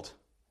the world.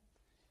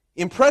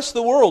 Impress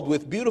the world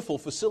with beautiful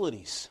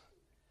facilities,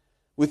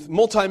 with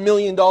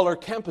multi-million-dollar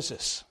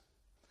campuses,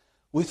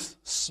 with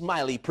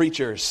smiley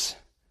preachers,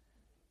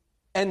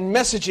 and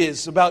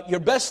messages about your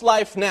best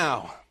life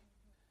now,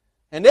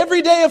 and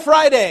every day of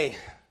Friday,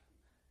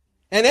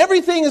 and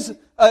everything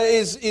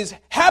is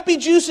happy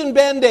juice and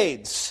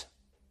Band-Aids.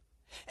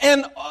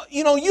 And,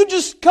 you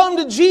just come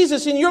to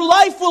Jesus and your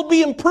life will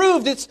be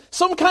improved. It's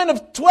some kind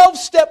of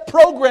 12-step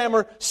program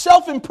or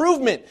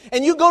self-improvement.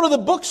 And you go to the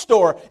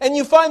bookstore and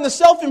you find the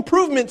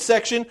self-improvement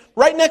section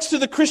right next to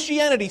the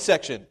Christianity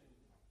section.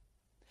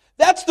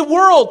 That's the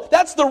world.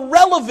 That's the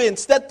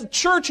relevance that the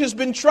church has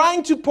been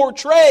trying to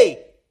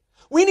portray.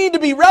 We need to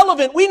be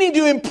relevant. We need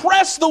to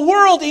impress the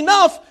world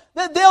enough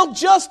that they'll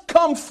just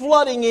come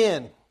flooding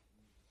in. You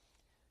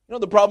know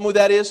what the problem with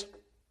that is?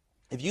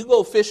 If you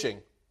go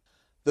fishing,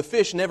 the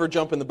fish never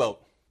jump in the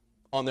boat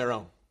on their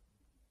own.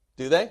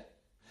 Do they?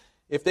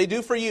 If they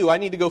do for you, I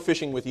need to go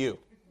fishing with you.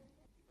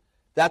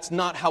 That's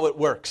not how it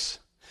works.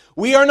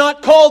 We are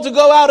not called to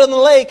go out on the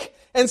lake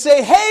and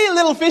say, hey,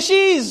 little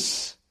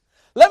fishies,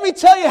 let me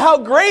tell you how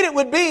great it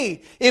would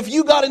be if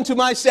you got into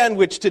my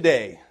sandwich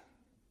today.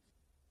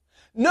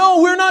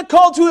 No, we're not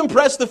called to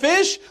impress the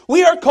fish.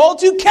 We are called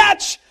to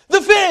catch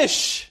the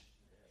fish.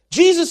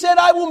 Jesus said,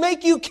 I will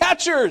make you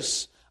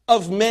catchers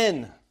of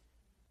men.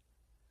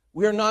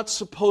 We are not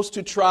supposed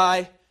to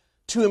try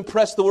to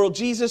impress the world.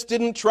 Jesus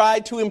didn't try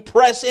to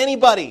impress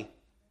anybody.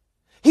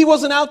 He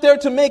wasn't out there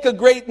to make a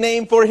great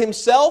name for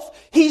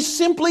himself. He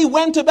simply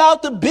went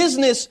about the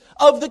business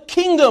of the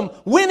kingdom,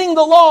 winning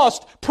the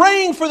lost,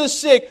 praying for the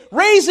sick,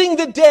 raising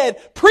the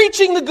dead,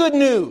 preaching the good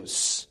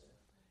news.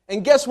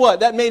 And guess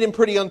what? That made him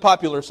pretty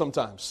unpopular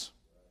sometimes.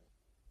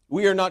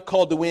 We are not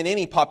called to win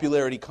any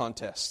popularity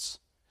contests.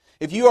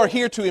 If you are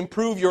here to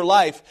improve your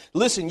life,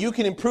 listen, you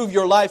can improve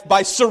your life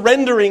by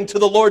surrendering to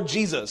the Lord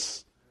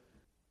Jesus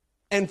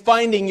and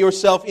finding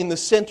yourself in the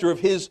center of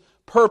His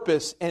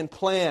purpose and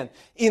plan.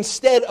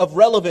 Instead of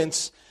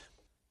relevance,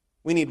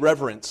 we need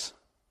reverence.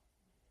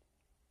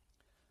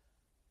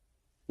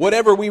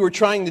 Whatever we were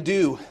trying to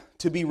do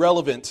to be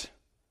relevant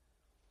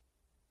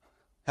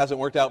hasn't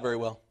worked out very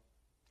well.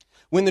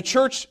 When the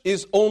church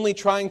is only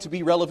trying to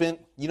be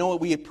relevant, you know what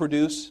we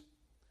produce?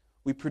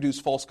 We produce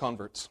false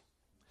converts.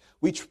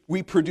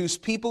 We produce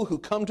people who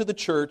come to the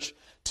church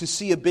to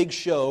see a big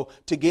show,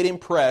 to get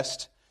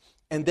impressed,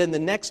 and then the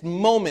next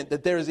moment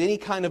that there is any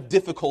kind of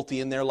difficulty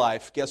in their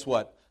life, guess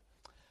what?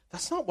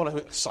 That's not what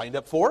I signed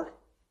up for.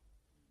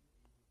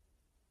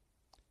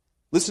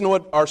 Listen to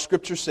what our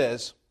scripture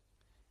says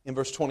in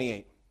verse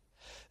 28.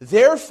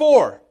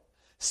 Therefore,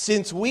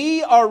 since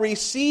we are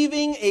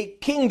receiving a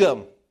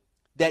kingdom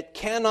that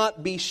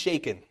cannot be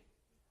shaken,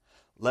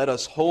 let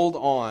us hold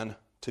on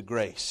to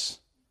grace.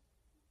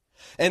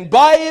 And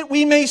by it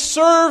we may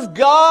serve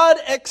God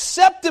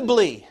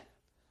acceptably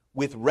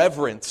with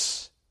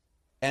reverence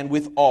and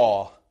with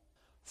awe.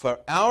 For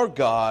our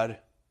God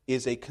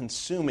is a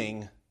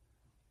consuming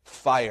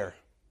fire.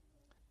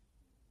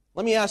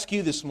 Let me ask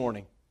you this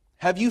morning,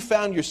 have you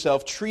found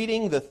yourself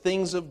treating the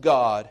things of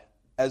God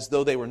as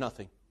though they were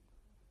nothing?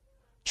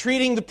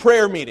 Treating the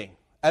prayer meeting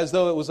as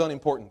though it was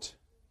unimportant?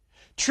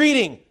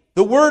 Treating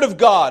the Word of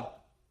God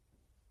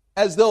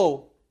as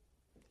though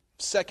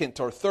second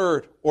or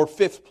third or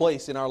fifth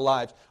place in our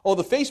lives? Oh,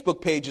 the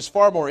Facebook page is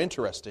far more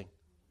interesting.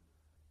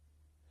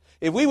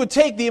 If we would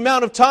take the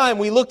amount of time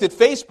we looked at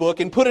Facebook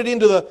and put it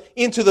into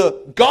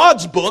the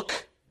God's book,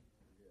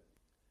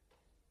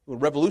 it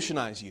would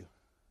revolutionize you.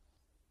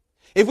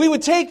 If we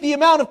would take the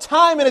amount of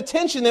time and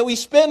attention that we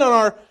spend on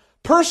our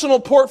personal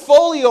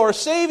portfolio or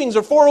savings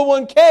or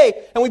 401k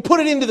and we put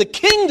it into the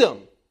kingdom.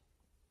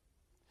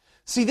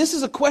 See, this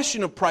is a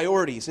question of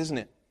priorities, isn't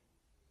it?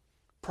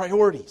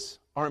 Priorities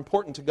are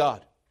important to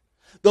God.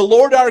 The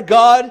Lord our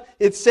God,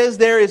 it says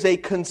there, is a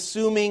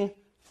consuming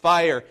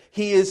fire.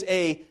 He is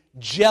a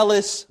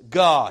jealous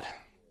God.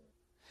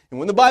 And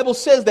when the Bible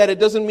says that, it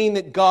doesn't mean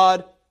that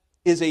God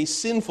is a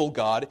sinful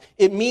God.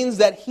 It means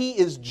that He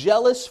is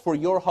jealous for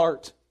your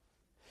heart.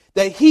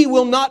 That He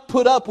will not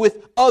put up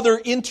with other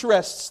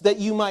interests that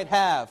you might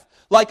have.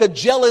 Like a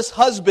jealous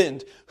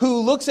husband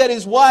who looks at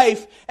his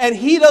wife and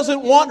he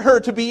doesn't want her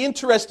to be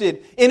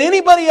interested in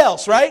anybody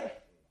else, right?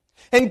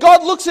 And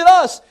God looks at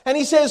us and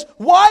He says,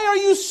 why are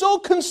you so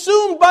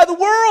consumed by the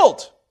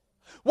world?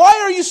 Why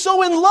are you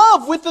so in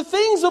love with the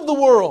things of the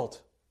world?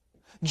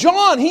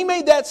 John, he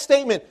made that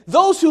statement.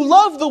 Those who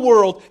love the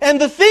world and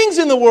the things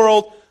in the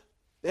world,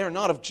 they are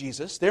not of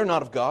Jesus. They are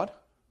not of God.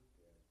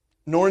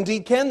 Nor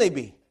indeed can they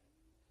be.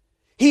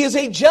 He is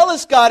a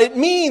jealous God. It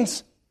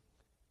means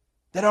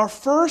that our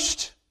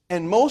first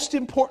and most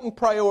important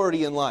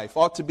priority in life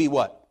ought to be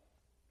what?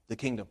 The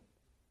kingdom.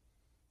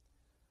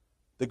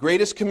 The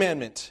greatest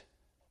commandment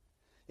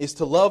is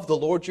to love the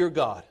Lord your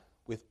God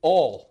with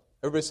all.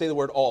 Everybody say the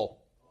word all.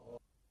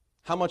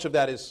 How much of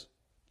that is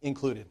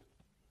included?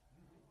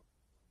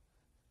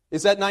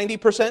 Is that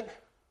 90%?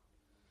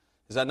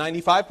 Is that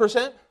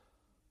 95%?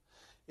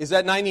 Is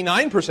that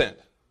 99%?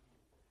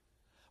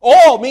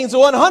 All means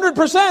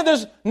 100%.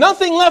 There's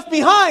nothing left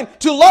behind.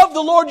 To love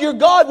the Lord your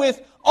God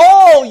with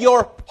all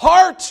your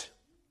heart,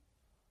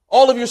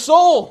 all of your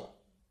soul,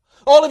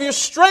 all of your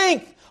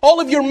strength, all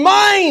of your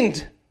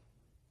mind,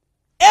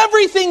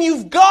 everything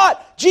you've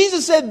got.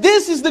 Jesus said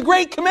this is the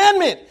great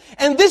commandment,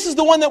 and this is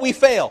the one that we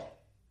fail.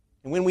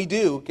 And when we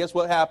do, guess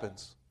what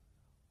happens?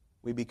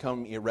 We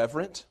become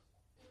irreverent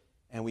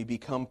and we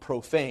become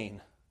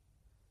profane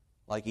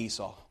like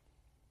Esau.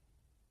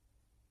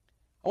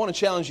 I want to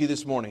challenge you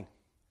this morning.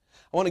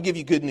 I want to give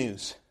you good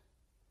news.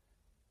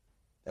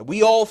 That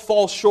we all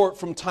fall short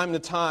from time to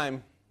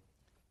time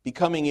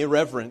becoming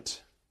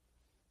irreverent.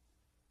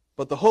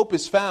 But the hope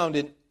is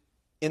found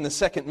in the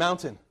second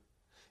mountain,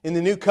 in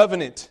the new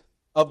covenant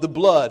of the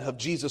blood of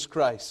Jesus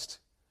Christ.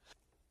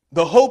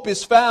 The hope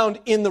is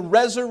found in the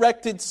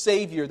resurrected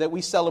Savior that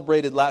we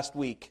celebrated last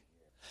week.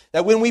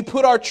 That when we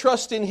put our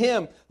trust in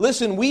Him,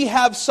 listen, we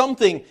have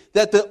something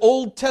that the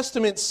Old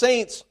Testament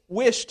saints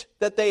wished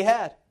that they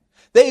had.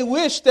 They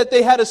wished that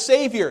they had a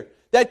Savior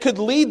that could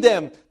lead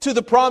them to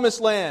the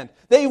promised land.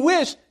 They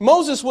wished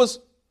Moses was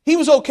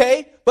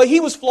okay, but he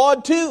was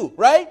flawed too,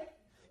 right?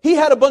 He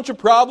had a bunch of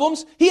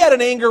problems. He had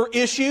an anger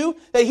issue.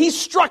 That he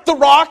struck the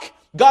rock.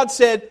 God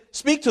said,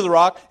 speak to the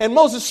rock. And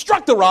Moses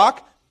struck the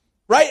rock,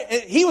 right?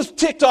 And he was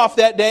ticked off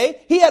that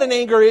day. He had an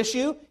anger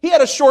issue. He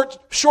had a short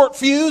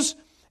fuse.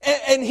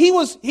 And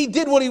he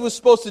did what he was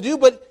supposed to do,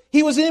 but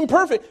he was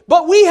imperfect.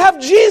 But we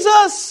have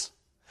Jesus,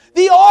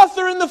 the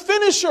author and the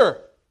finisher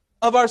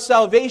of our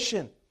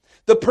salvation,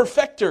 the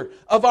perfecter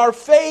of our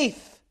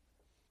faith.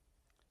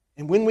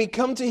 And when we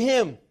come to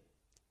Him,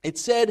 it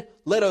said,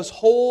 let us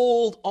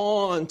hold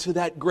on to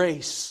that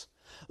grace.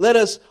 Let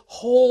us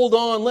hold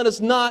on. Let us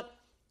not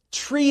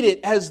treat it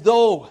as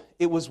though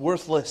it was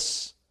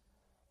worthless.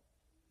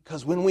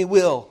 Because when we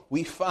will,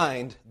 we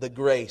find the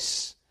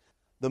grace,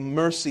 the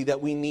mercy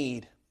that we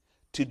need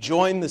to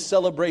join the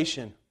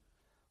celebration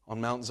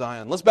on Mount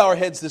Zion. Let's bow our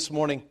heads this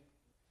morning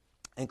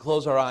and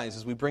close our eyes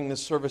as we bring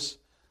this service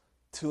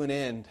to an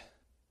end.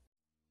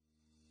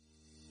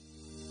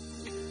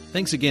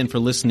 Thanks again for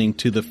listening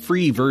to the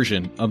free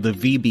version of the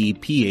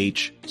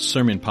VBPH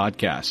Sermon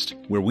Podcast,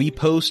 where we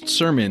post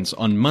sermons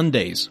on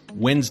Mondays,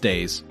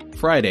 Wednesdays,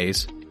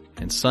 Fridays,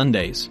 and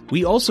Sundays.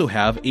 We also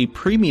have a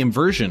premium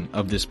version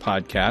of this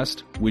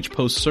podcast, which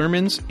posts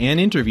sermons and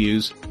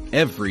interviews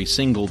every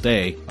single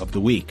day of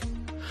the week.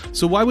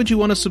 So why would you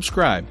want to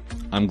subscribe?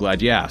 I'm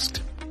glad you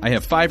asked. I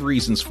have 5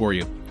 reasons for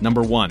you.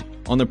 Number 1,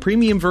 on the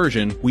premium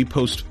version, we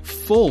post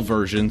full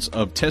versions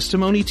of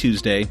Testimony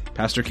Tuesday,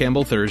 Pastor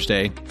Campbell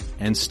Thursday,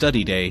 and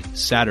Study Day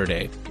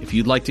Saturday. If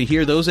you'd like to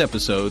hear those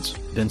episodes,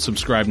 then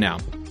subscribe now.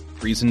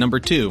 Reason number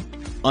 2,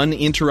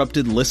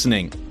 uninterrupted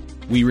listening.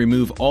 We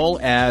remove all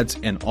ads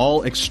and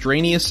all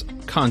extraneous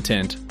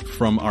content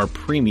from our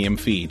premium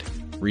feed.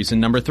 Reason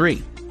number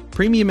 3,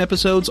 premium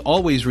episodes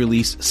always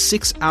release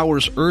 6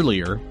 hours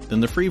earlier than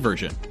the free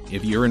version.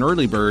 If you're an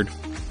early bird,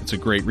 it's a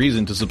great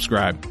reason to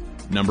subscribe.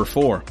 Number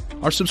 4,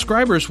 our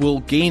subscribers will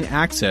gain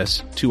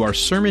access to our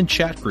sermon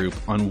chat group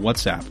on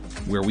WhatsApp,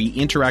 where we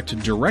interact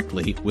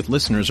directly with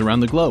listeners around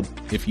the globe.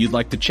 If you'd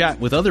like to chat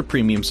with other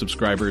premium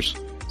subscribers,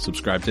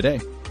 subscribe today.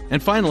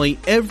 And finally,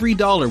 every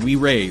dollar we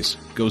raise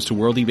goes to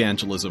world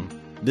evangelism.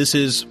 This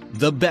is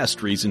the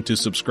best reason to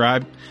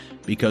subscribe,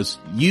 because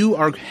you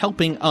are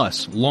helping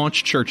us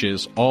launch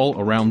churches all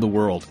around the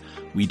world.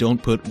 We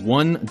don't put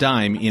one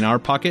dime in our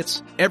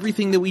pockets.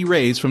 Everything that we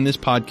raise from this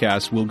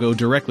podcast will go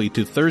directly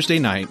to Thursday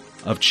night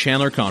of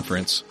Chandler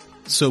Conference.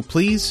 So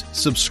please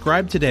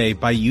subscribe today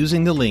by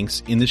using the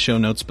links in the show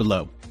notes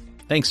below.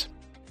 Thanks.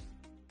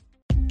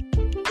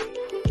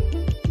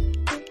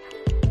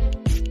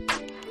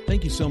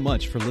 Thank you so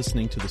much for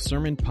listening to the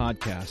sermon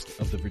podcast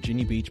of the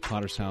Virginia Beach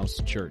Potter's House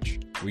Church.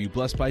 Were you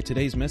blessed by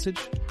today's message?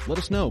 Let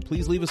us know.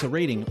 Please leave us a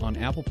rating on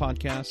Apple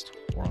Podcast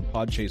or on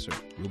Podchaser.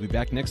 We'll be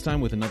back next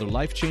time with another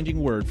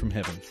life-changing word from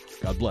heaven.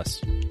 God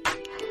bless.